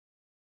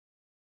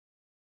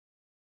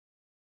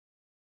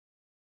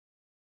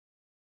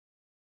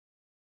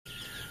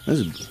This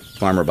is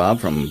Farmer Bob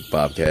from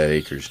BobCat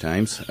Acres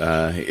Times.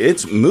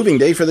 It's moving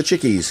day for the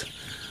chickies.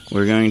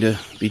 We're going to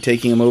be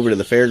taking them over to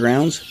the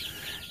fairgrounds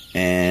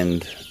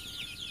and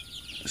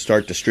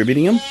start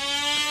distributing them.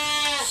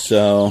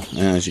 So,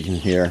 as you can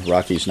hear,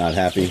 Rocky's not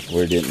happy.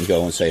 We didn't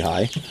go and say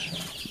hi.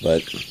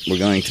 But we're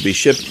going to be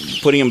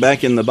putting them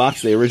back in the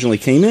box they originally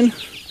came in.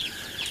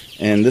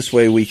 And this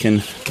way we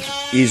can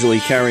easily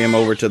carry them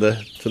over to the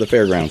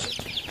fairgrounds.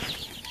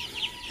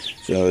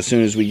 So as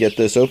soon as we get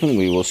this open,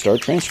 we will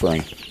start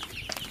transferring.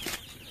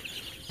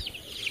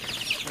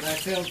 But I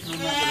failed to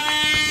remember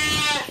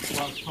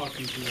while I was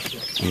talking to you.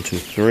 1, 2,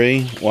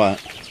 3.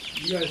 What?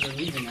 You guys are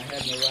leaving. I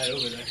had no ride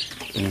over there.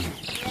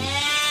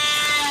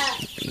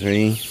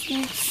 3,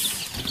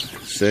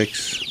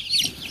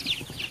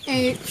 6,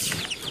 8.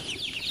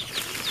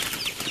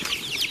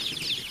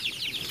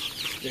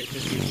 They're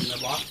just using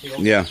the box.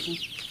 Yeah.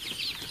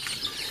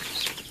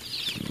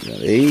 We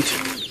got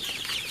 8.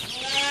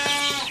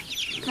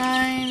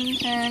 9,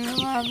 10,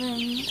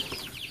 11,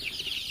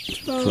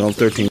 12,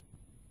 13.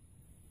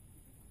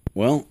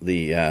 Well,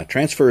 the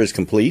transfer is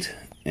complete,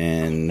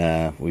 and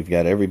we've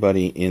got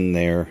everybody in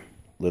their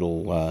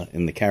little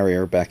in the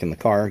carrier, back in the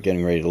car,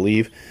 getting ready to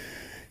leave.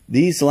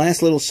 These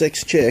last little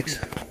 6 chicks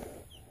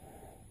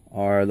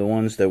are the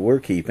ones that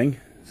we're keeping,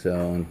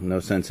 so no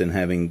sense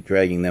in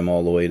dragging them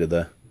all the way to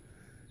the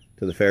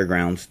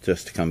fairgrounds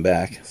just to come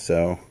back.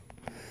 So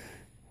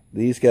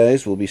these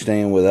guys will be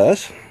staying with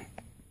us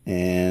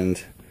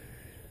and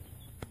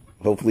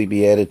hopefully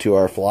be added to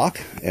our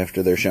flock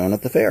after they're shown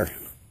at the fair.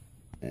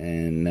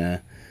 And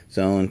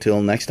so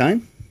until next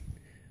time,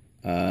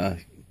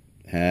 have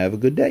a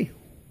good day.